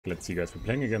Let's see, guys. We're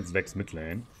playing against Vex mid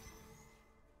lane.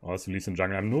 Also, Lee Sin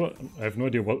jungle. I have no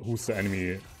idea who's the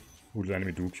enemy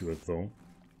duo Q is though.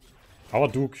 Our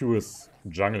duo Q is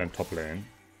jungle and top lane.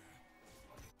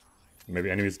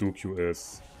 Maybe enemy's duo Q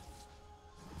is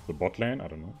the bot lane. I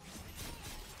don't know.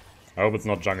 I hope it's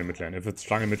not jungle mid lane. If it's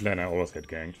jungle mid lane, I always get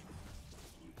ganked.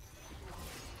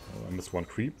 Oh, I missed one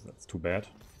creep. That's too bad.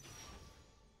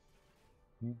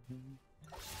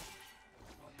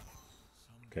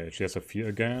 Okay, she has a fear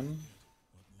again.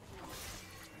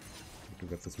 To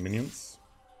get these minions.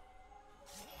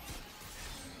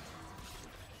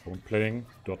 Bone playing,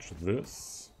 dodge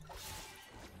this.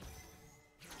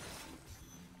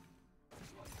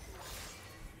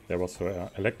 There was her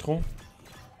Electro.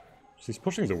 She's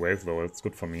pushing the wave though, it's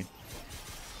good for me.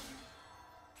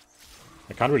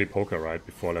 I can't really poke her right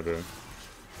before level.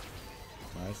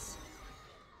 Nice.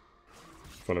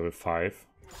 Before level 5.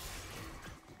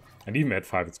 And even at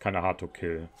 5 it's kinda hard to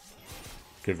kill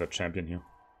that champion here.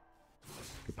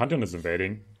 The Pantheon is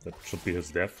invading. That should be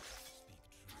his death.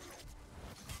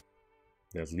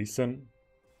 There's Lee Sin.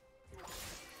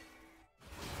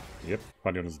 Yep,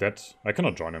 Pantheon is dead. I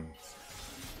cannot join him.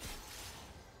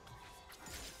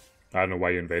 I don't know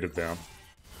why he invaded there.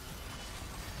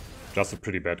 Just a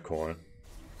pretty bad call.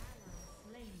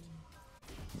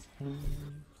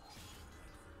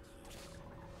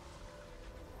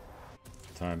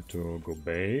 Time to go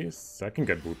base. I can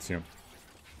get boots here.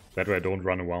 That way I don't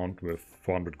run around with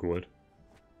 400 gold.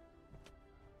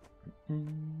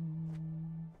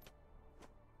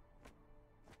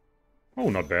 Oh,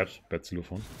 not bad. Bad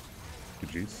xylophone.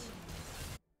 GG's.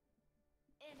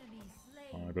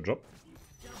 Good job.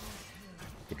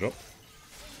 Good job.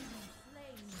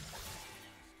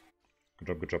 Good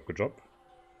job, good job, good job.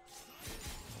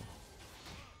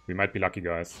 We might be lucky,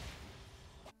 guys.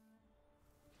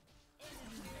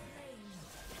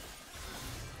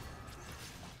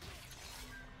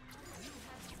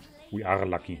 We are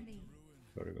lucky.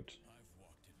 Very good.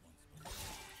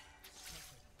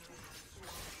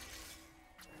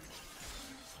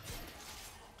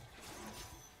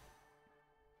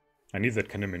 I need that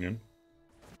cannon minion.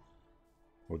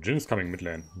 Oh, Jhin is coming mid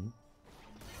lane.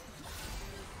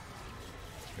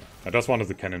 Okay. I just wanted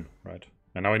the cannon, right?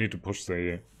 And now I need to push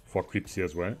the 4 creeps here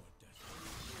as well.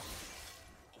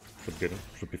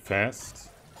 Should be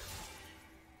fast.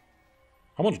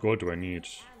 How much gold do I need?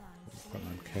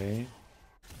 9k.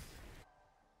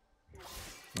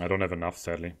 I don't have enough,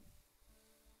 sadly.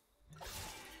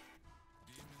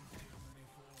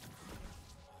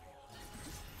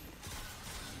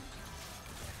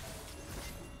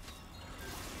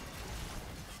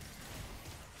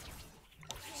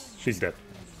 She's dead.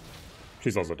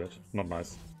 She's also dead. Not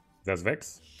nice. There's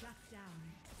Vex.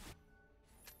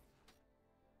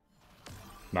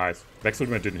 Nice. Vex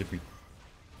ultimate didn't hit me.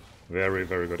 Very,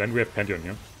 very good. And we have Pantheon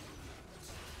here.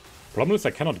 Problem is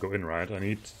I cannot go in, right? I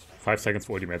need 5 seconds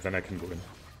for ultimate, then I can go in.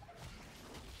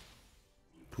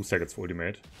 2 seconds for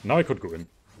ultimate. Now I could go in.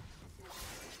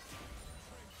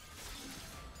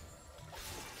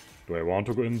 Do I want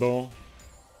to go in though?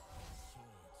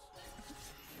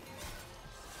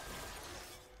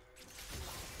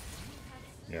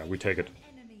 Yeah, we take it.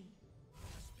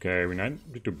 Okay, we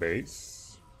need to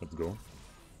base. Let's go.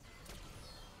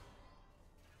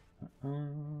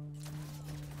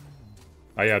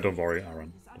 Ah yeah, don't worry,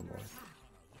 Aaron. Don't worry.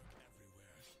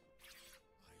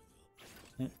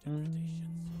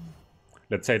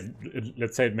 Let's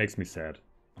say it makes me sad.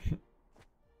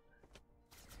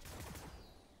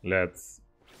 Let's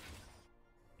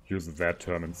use that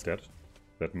term instead.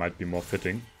 That might be more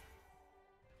fitting.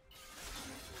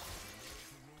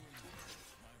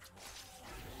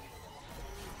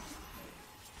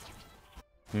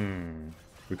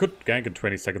 We could gank in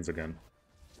 20 seconds again.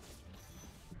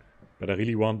 But I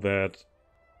really want that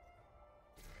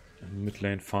mid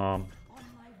lane farm.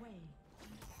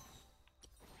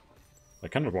 I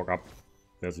cannot walk up.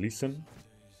 There's Lee Sin.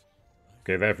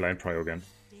 Okay, they have line prio again.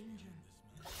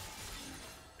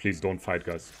 Please don't fight,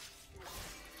 guys.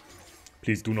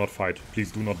 Please do not fight.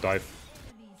 Please do not dive.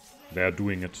 They are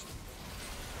doing it.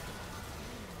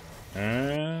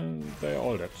 And they are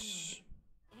all dead.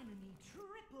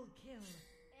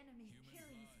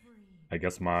 I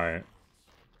guess my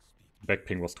back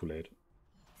ping was too late.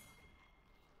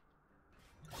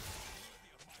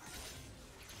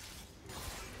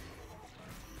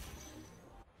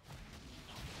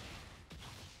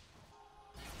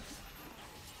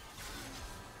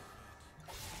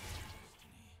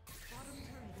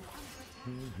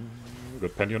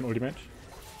 Good Pantheon ultimate.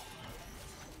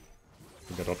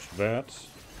 I think I dodged that.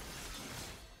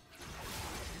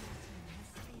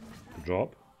 Good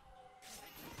job.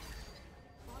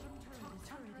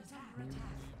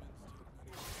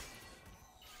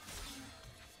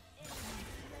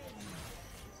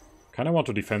 Kinda want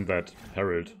to defend that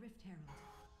Herald.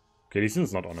 Okay, Lee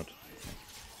Sin's not on it.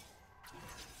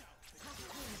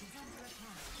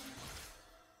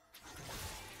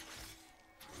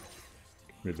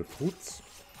 Give me the fruits.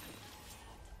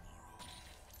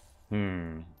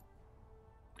 That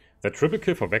triple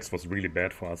kill for Vex was really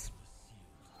bad for us.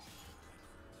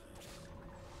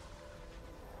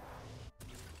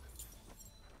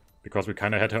 Because we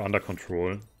kinda had her under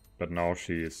control, but now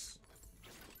she's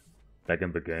back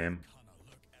in the game.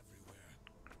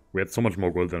 We had so much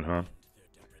more gold than her.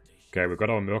 Okay, we got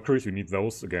our Mercuries, we need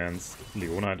those against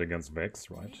Leona and against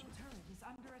Vex, right?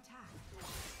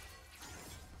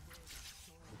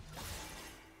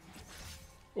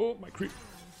 Oh, my creep.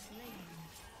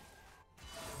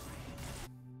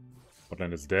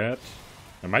 Botlane is dead.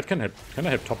 I might can I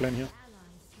help top lane here?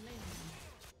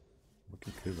 We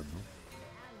can kill them,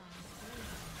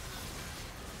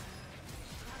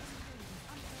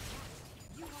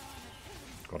 no?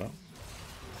 Got her.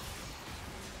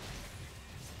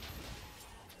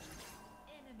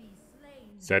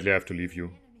 Sadly, I have to leave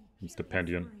you, Mr.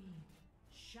 Pandion.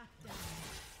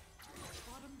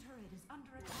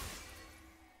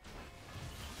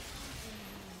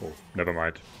 Oh, never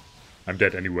mind. I'm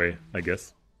dead anyway, I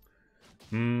guess.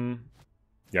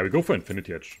 Yeah, we go for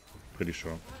Infinity Edge. Pretty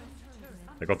sure.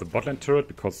 I got the botlane turret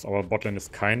because our botlane is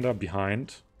kinda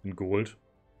behind in gold.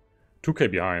 2k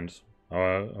behind.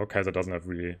 Our Kaiser doesn't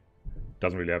really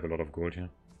have a lot of gold here.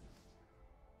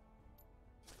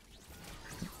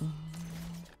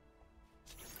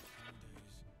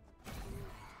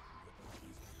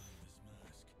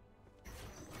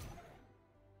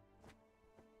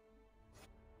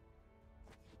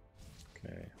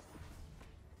 Okay.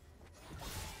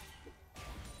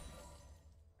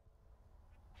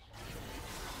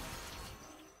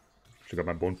 Actually got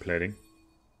my bone plating.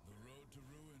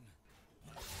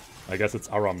 I guess it's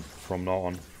Aram from now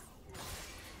on.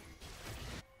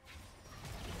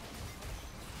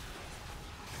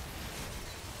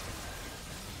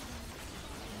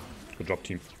 Good job,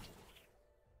 team.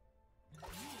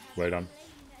 Well done.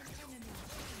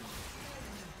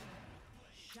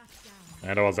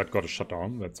 And our Z got a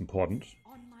shutdown, that's important.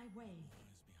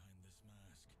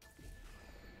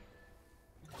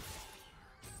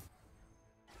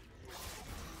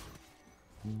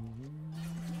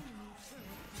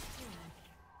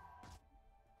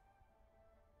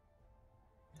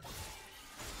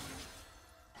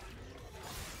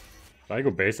 If I go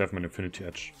base, I have an Infinity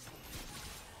Edge.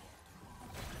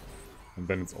 And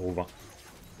then it's over.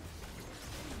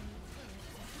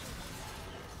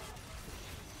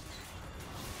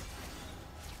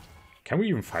 Can we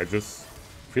even fight this?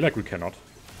 I feel like we cannot.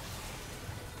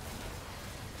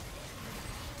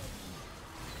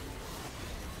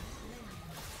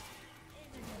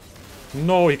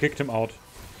 No, he kicked him out.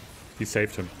 He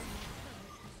saved him.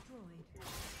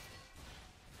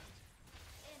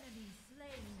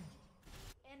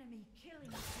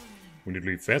 We need to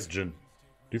leave. Where's Jhin? Do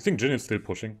you think Jhin is still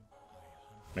pushing?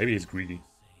 Maybe he's greedy.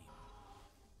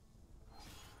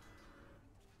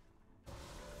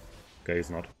 Okay, he's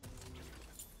not.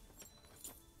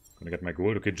 Gonna get my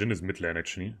gold. Okay, Jhin is mid lane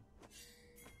actually.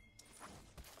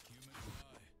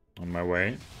 On my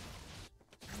way.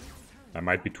 I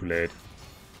might be too late.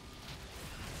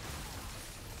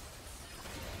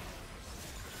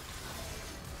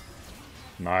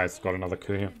 Nice, got another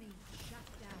kill here.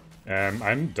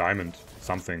 I'm diamond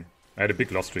something. I had a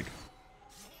big loss streak.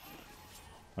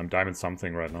 I'm diamond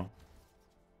something right now.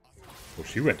 Oh,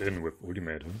 she went in with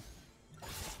ultimate, huh?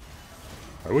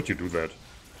 Why would you do that?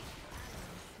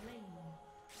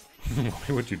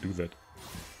 Why would you do that?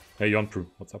 Hey, Yone,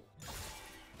 what's up?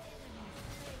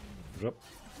 Good job.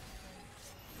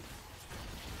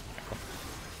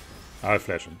 I'll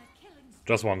flash him.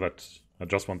 Just want that. I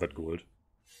just want that gold.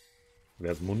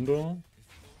 There's Mundo.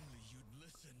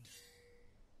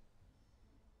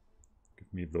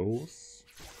 Give me those.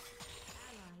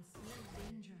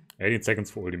 18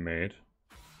 seconds for ultimate.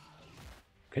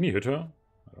 Can you hit her?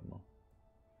 I don't know.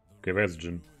 Okay, where's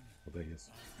Jhin? Oh, there he is.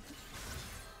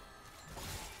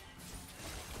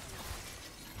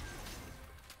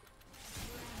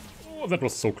 Oh, that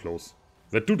was so close.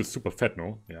 That dude is super fat,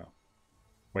 no? Yeah.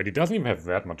 Wait, he doesn't even have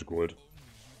that much gold.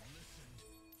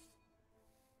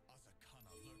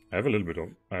 I have a little bit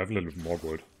more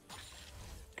gold.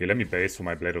 Okay, let me base for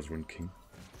my Blade of Ruined King.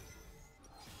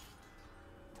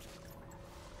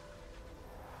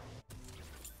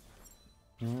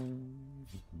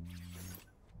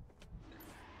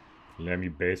 Let me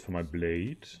base for my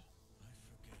blade.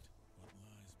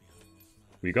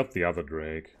 We got the other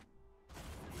Drake.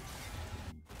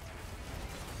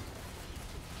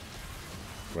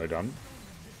 Well done.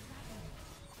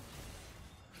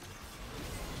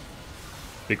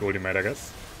 Big ultimate, I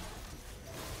guess.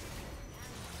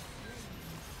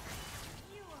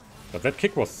 But that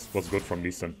kick was good from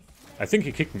Lee Sin. I think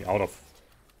he kicked me out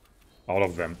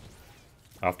of them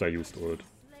after I used ult.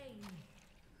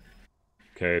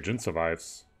 Okay, Jhin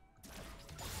survives.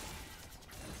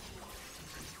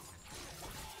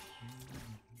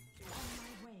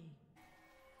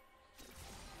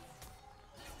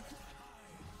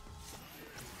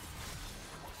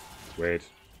 Wait.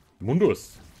 Mundo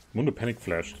panic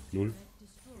flashed. Lul.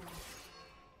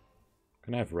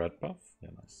 Can I have red buff? Yeah,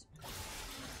 nice.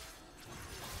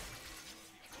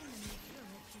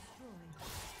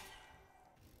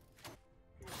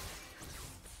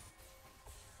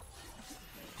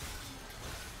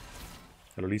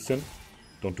 Hello, Lee Sin.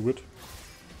 Don't do it.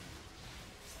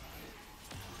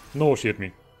 No, she hit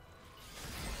me.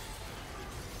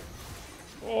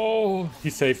 Oh, he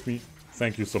saved me.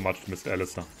 Thank you so much, Mr.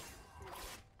 Alistair.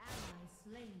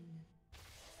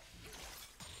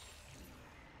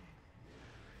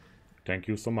 Thank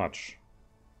you so much.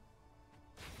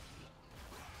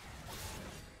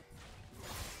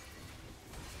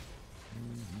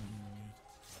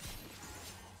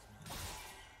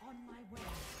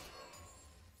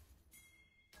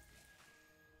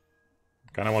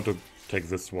 Kinda want to take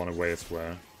this one away as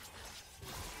well.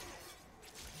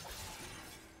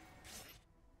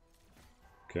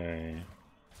 Okay.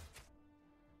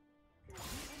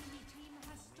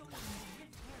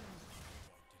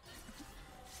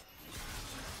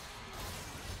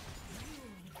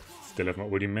 Still have my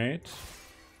ultimate.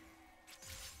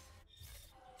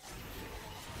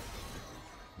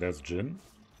 There's Jhin.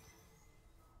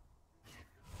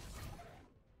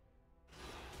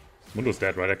 Mundo's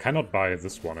dead, right? I cannot buy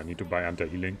this one. I need to buy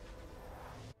anti-healing.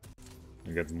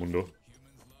 Against Mundo.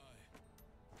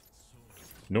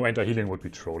 No anti-healing would be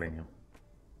trolling.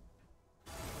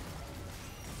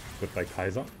 Goodbye,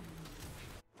 Kaiser.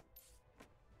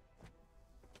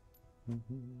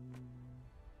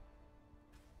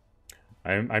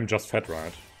 I'm just fat,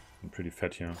 right? I'm pretty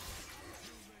fat here.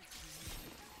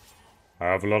 I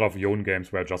have a lot of Yone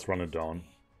games where I just run it down.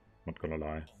 Not gonna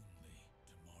lie.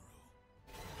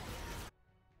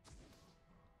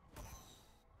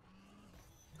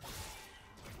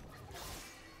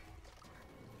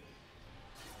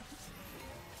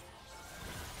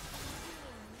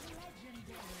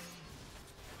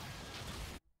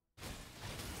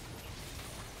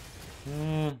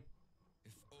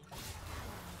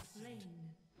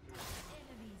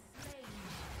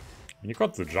 You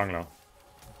got the jungler.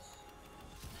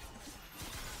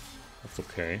 That's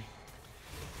okay.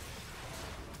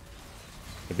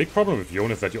 The big problem with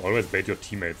Yone is that you always bait your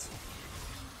teammates.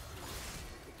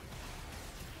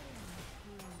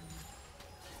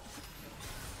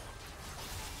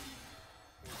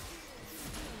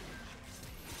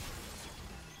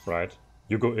 Right.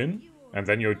 You go in, and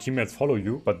then your teammates follow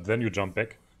you, but then you jump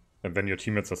back, and then your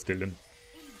teammates are still in.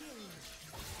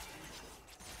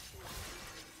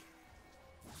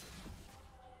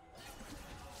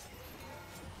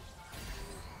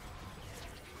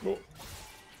 Oh.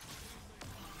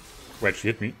 Wait, she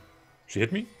hit me? She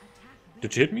hit me?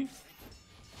 Did she hit me?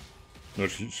 No,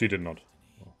 she did not.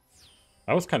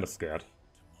 I was kind of scared.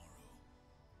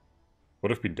 Would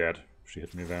have been dead if she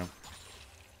hit me there.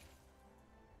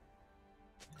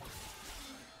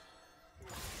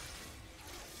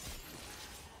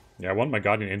 Yeah, I want my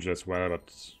Guardian Angel as well,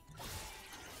 but...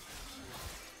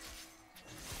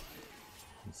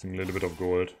 missing a little bit of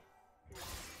gold.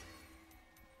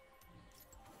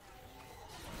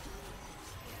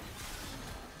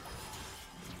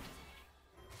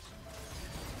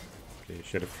 Okay,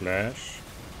 she had a flash.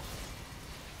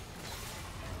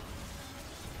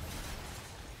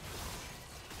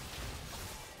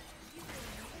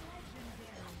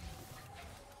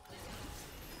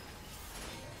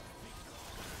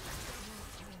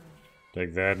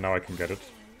 Take that, now I can get it.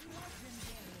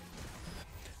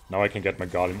 Now I can get my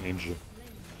Guardian Angel.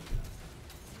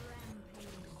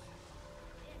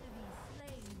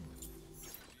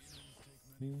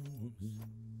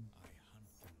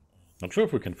 Not sure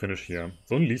if we can finish here.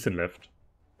 There's only Lee Sin left.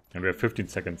 And we have 15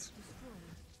 seconds.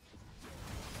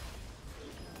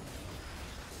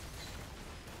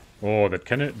 Oh, that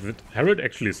Herald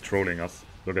actually is trolling us.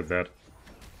 Look at that.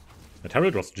 That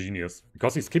Herald was genius.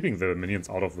 Because he's keeping the minions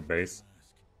out of the base.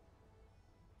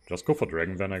 Just go for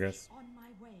Dragon then, I guess.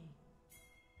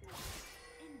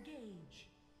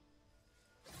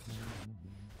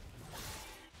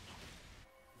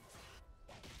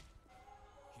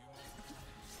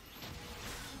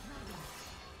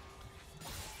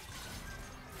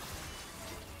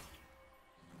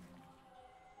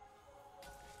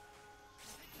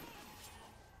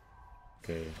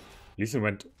 Okay. Lee Sin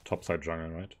went topside jungle,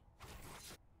 right?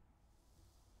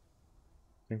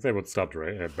 I think they would start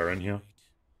Baron here.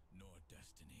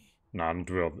 Nah,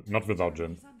 not without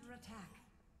Jhin.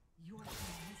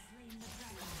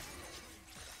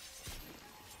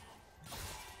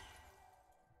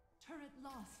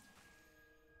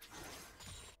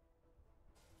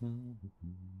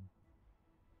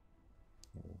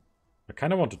 I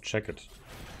kind of want to check it.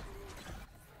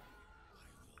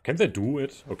 Can they do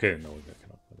it? Okay, no, they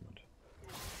cannot.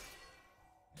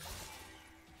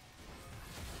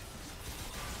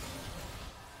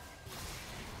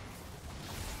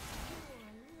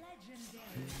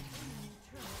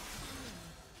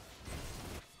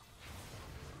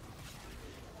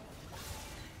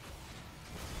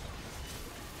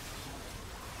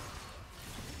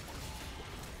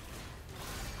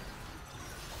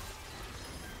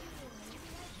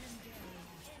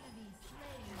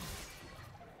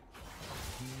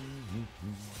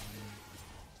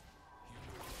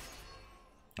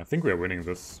 I think we are winning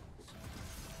this.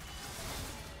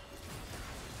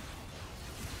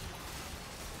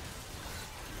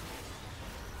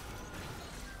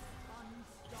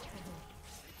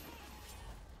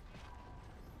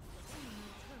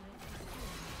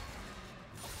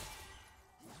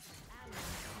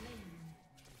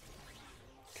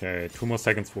 Okay, 2 more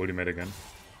seconds for ultimate again.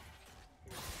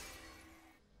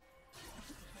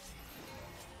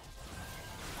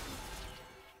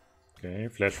 Okay,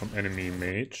 flash from enemy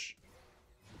mage.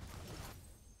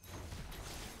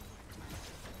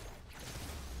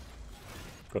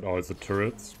 Got all the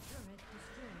turrets.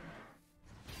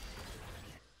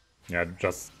 Yeah,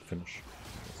 just finish.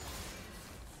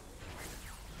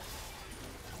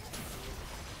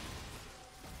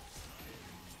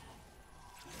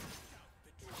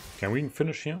 Can we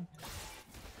finish here?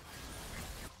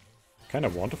 Kind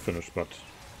of want to finish, but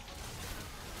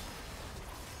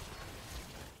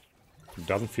it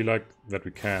doesn't feel like that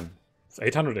we can. It's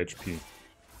 800 HP.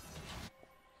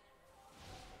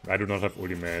 I do not have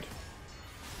ultimate.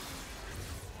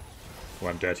 Oh,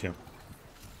 I'm dead here.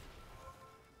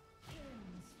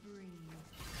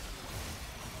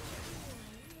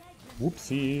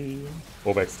 Whoopsie.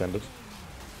 Overextended.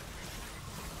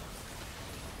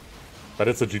 But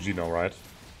it's a GG now, right?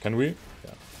 Can we?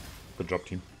 Yeah. Good job,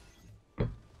 team.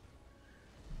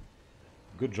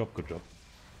 Good job, good job.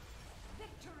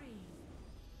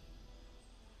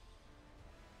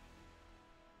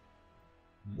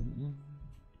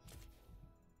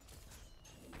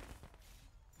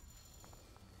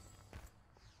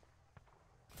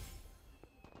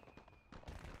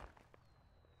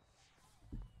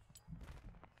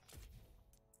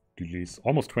 GG's.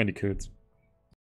 Almost 20 kills.